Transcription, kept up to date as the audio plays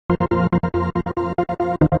Hey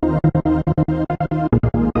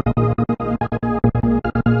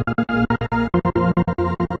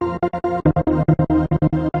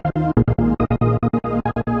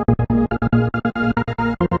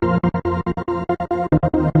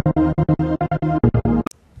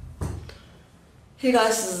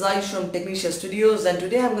guys, this is Aish from Technicia Studios, and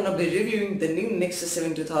today I'm going to be reviewing the new Nexus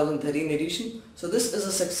 7 2013 edition. So this is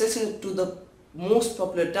a successor to the most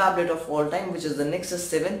popular tablet of all time, which is the Nexus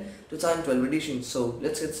 7 2012 edition. So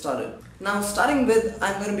let's get started. Now starting with,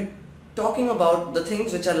 I'm going to be talking about the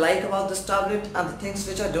things which I like about this tablet and the things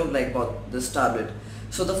which I don't like about this tablet.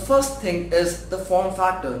 So the first thing is the form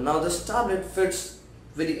factor. Now this tablet fits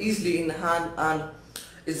very easily in the hand and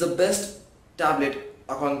is the best tablet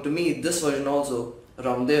according to me, this version also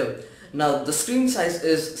around there. Now the screen size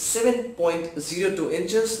is 7.02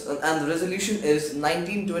 inches and the resolution is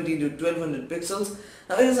 1920 to 1200 pixels.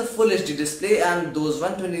 Now it is a full HD display and those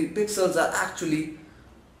 120 pixels are actually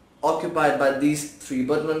occupied by these three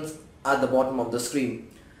buttons at the bottom of the screen.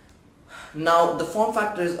 Now the form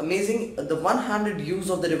factor is amazing. The one-handed use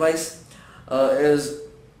of the device is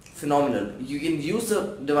phenomenal. You can use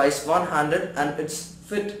the device one-handed and it's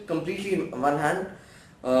fit completely in one hand.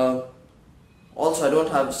 Also I don't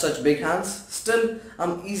have such big hands, still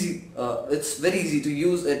it's very easy to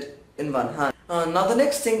use it in one hand. Now the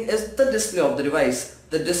next thing is the display of the device.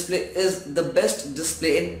 The display is the best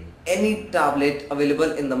display in any tablet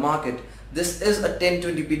available in the market. This is a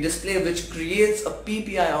 1080p display which creates a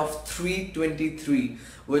PPI of 323,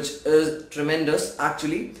 which is tremendous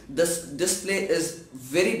actually. This display is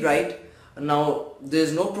very bright. Now there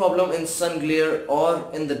is no problem in sun glare or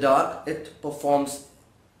in the dark. It performs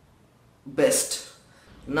best.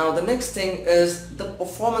 Now the next thing is the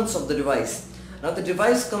performance of the device. Now the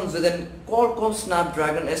device comes with a Qualcomm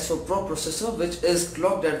Snapdragon S4 Pro processor which is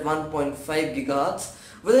clocked at 1.5 GHz.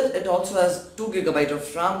 With it, it also has 2 GB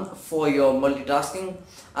of RAM for your multitasking,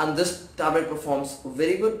 and this tablet performs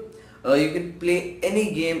very good. You can play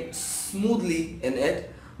any game smoothly in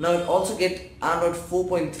it. Now it also gets Android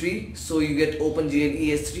 4.3, so you get OpenGL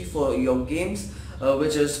ES3 for your games,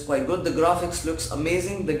 which is quite good. The graphics looks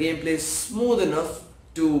amazing. The gameplay is smooth enough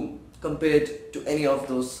to compare it to any of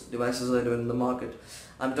those devices that are in the market.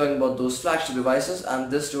 I'm talking about those flagship devices,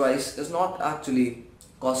 and this device is not actually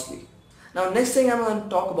costly. Now next thing I'm going to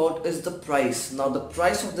talk about is the price. Now the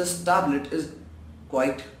price of this tablet is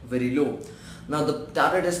quite very low. Now the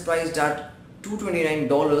tablet is priced at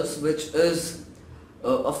 $229, which is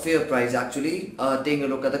a fair price actually, taking a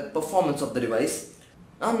look at the performance of the device.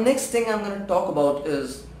 Now next thing I'm going to talk about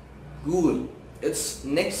is Google. It's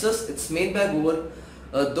Nexus, it's made by Google,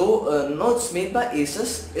 though no, it's made by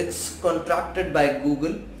Asus, it's contracted by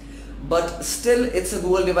Google, but still it's a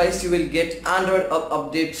Google device. You will get Android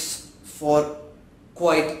updates for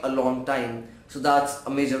quite a long time, so that's a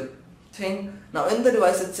major thing. Now in the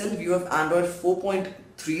device itself you have Android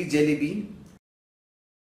 4.3 Jelly Bean.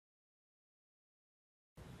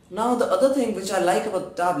 Now the other thing which I like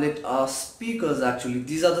about the tablet are speakers actually.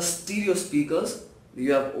 These are the stereo speakers.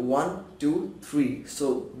 You have 1, 2, 3.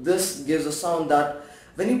 So this gives a sound that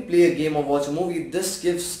when you play a game or watch a movie, this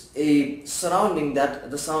gives a surrounding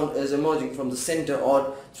that the sound is emerging from the center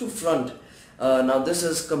or through front. Now this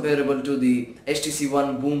is comparable to the HTC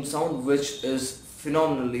One boom sound, which is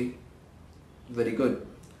phenomenally very good.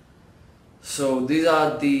 So these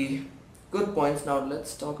are the good points. Now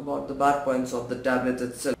let's talk about the bad points of the tablet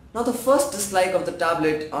itself. Now the first dislike of the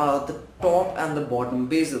tablet are the top and the bottom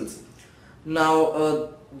bezels. Now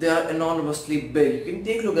they are enormously big. You can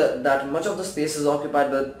take a look at that. Much of the space is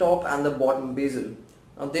occupied by the top and the bottom bezel.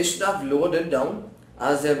 Now they should have lowered it down,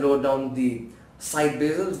 as they have lowered down the side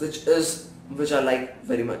bezels, which I like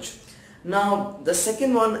very much. Now the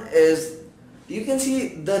second one is, you can see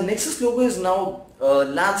the Nexus logo is now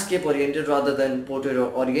landscape oriented rather than portrait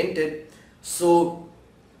oriented. So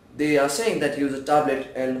they are saying that use a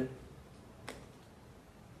tablet in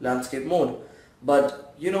landscape mode,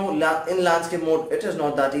 but you know, in landscape mode it is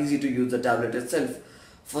not that easy to use the tablet itself.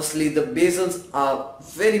 Firstly, the bezels are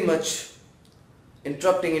very much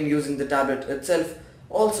interrupting in using the tablet itself.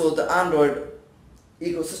 Also the Android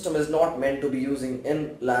ecosystem is not meant to be using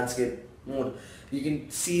in landscape mode. You can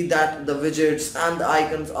see that the widgets and the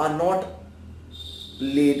icons are not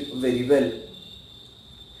laid very well.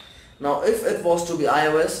 Now if it was to be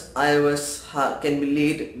iOS can be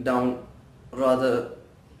laid down rather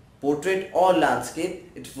portrait or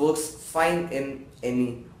landscape. It works fine in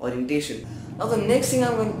any orientation. Now the next thing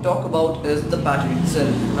I'm going to talk about is the battery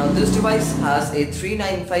itself. Now this device has a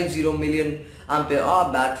 3950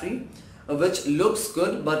 mAh battery, which looks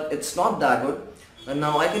good, but it's not that good. And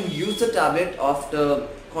now I can use the tablet after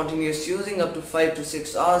continuous using up to 5 to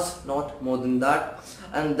 6 hours, not more than that,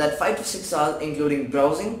 and that 5 to 6 hours including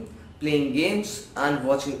browsing, playing games and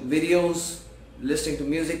watching videos, listening to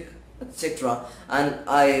music, etc. And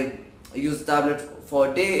I used the tablet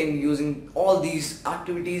for a day in using all these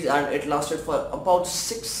activities, and it lasted for about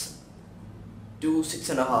 6 to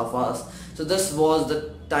 6.5 hours. So this was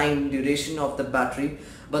the time duration of the battery,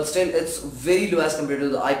 but still it's very low as compared to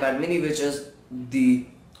the iPad mini, which is the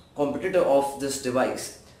competitor of this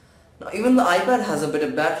device. Now even the iPad has a better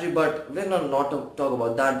battery, but we're not to talk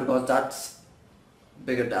about that because that's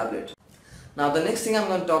bigger tablet. Now the next thing I'm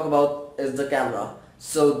going to talk about is the camera.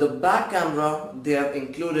 So the back camera they have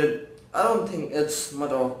included, I don't think it's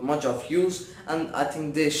much of use, and I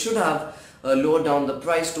think they should have lowered down the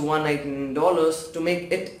price to $119 to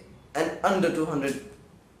make it an under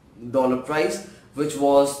 $200 price, which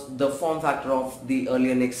was the form factor of the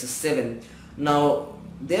earlier Nexus 7. Now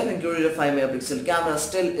they have included a 5 megapixel camera.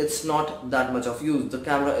 Still it's not that much of use. The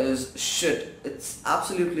camera is shit, it's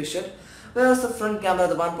absolutely shit. Whereas the front camera,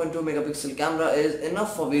 the 1.2 megapixel camera is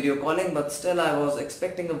enough for video calling, but still I was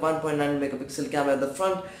expecting a 1.9 megapixel camera at the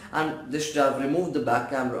front, and they should have removed the back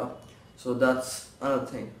camera. So that's another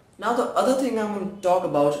thing. Now the other thing I'm going to talk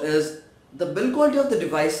about is the build quality of the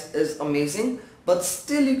device is amazing, but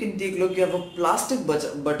still you can take a look. You have a plastic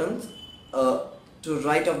buttons to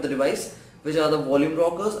right of the device, which are the volume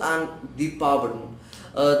rockers and the power button.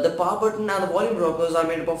 The power button and the volume rockers are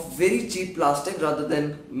made up of very cheap plastic rather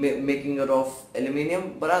than making it of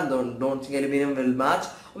aluminium, but I don't think aluminium will match.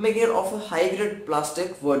 Making it of a high grade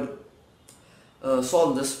plastic would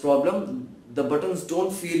solve this problem. The buttons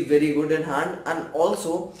don't feel very good in hand, and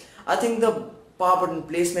also I think the power button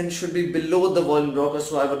placement should be below the volume rocker,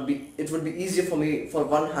 so it would be easier for me for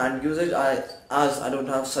one hand usage as I don't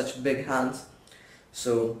have such big hands.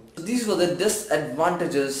 So these were the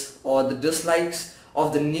disadvantages or the dislikes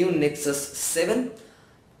of the new Nexus 7.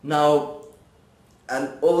 Now, and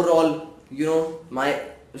overall, my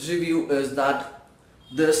review is that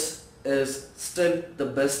this is still the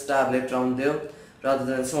best tablet around there, rather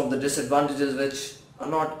than some of the disadvantages which are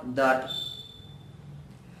not that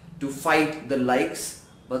to fight the likes,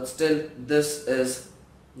 but still this is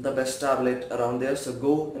the best tablet around there. So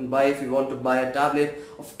go and buy if you want to buy a tablet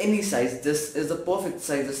of any size. This is the perfect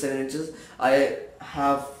size of 7 inches. I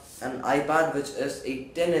have an iPad which is a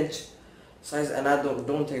 10-inch size, and I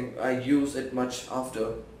don't think I use it much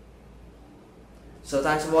after. So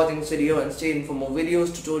thanks for watching this video, and stay tuned for more videos,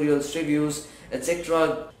 tutorials, reviews,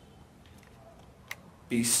 etc.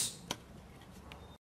 Peace.